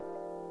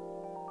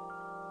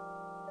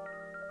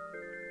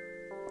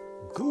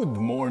Good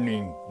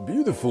morning,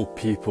 beautiful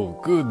people.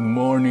 Good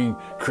morning,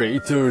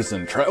 creators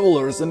and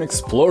travelers and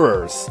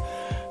explorers.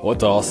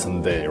 What an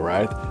awesome day,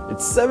 right?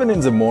 It's 7 in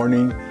the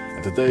morning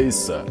and today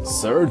is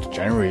 3rd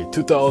January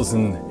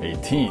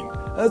 2018.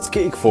 That's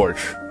Cake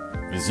Forge.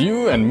 With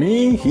you and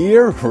me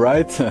here,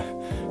 right?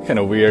 Kind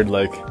of weird,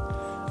 like...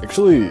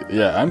 Actually,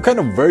 yeah, I'm kind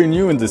of very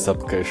new in this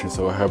application,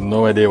 so I have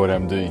no idea what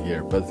I'm doing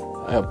here. But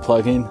I have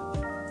plug-in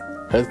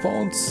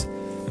headphones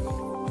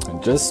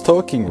and just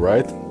talking,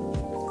 right?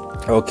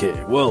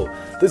 Okay, well,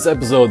 this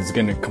episode is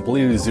gonna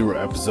completely zero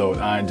episode.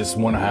 I just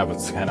want to have a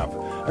kind of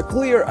a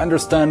clear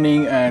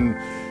understanding and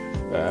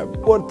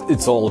what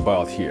it's all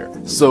about here.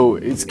 So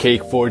it's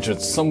Cake Forge.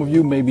 Some of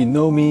you maybe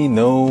know me,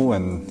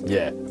 and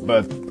yeah,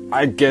 but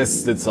I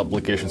guess this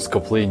application is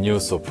completely new,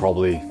 so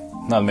probably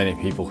not many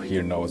people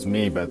here knows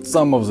me. But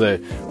some of the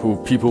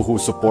people who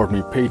support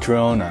me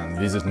Patreon and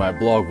visit my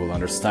blog will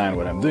understand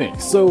what I'm doing.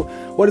 So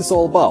what it's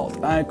all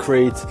about? I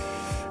create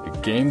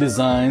game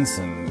designs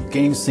and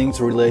game things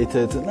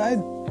related,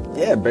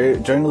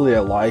 and generally I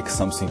like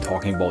something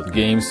talking about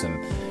games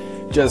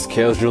and just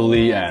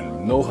casually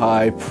and no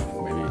hype.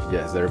 Maybe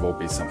yes, there will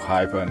be some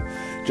hype, and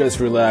just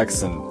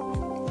relax and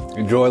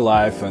enjoy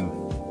life and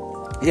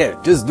yeah,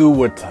 just do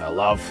what I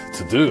love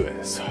to do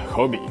as a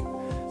hobby.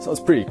 So it's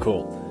pretty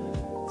cool.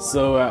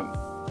 So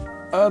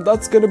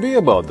that's gonna be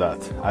about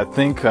that. I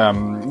think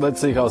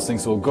let's see how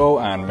things will go,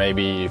 and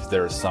maybe if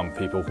there's some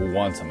people who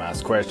want some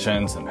ask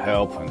questions and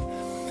help and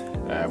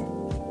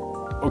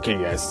okay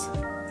guys,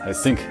 I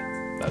think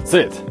that's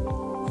it.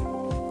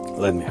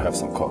 Let me have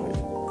some coffee.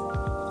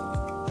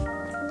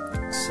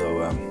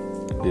 So,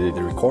 did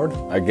it record?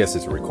 I guess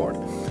it's record.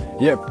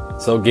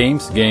 Yep, so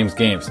games.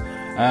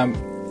 I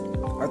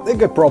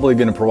think I'm probably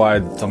gonna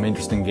provide some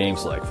interesting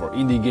games like for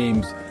indie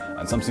games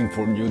and something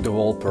for new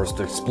developers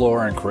to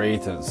explore and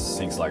create and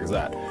things like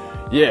that.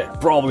 Yeah,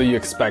 probably you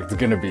expect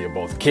it's gonna be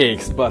about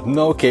cakes, but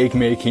no cake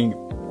making,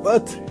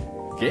 but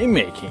game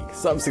making,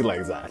 something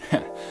like that.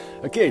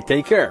 Okay,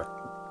 take care.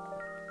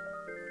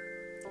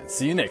 And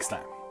see you next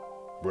time,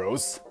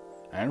 bros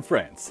and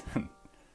friends.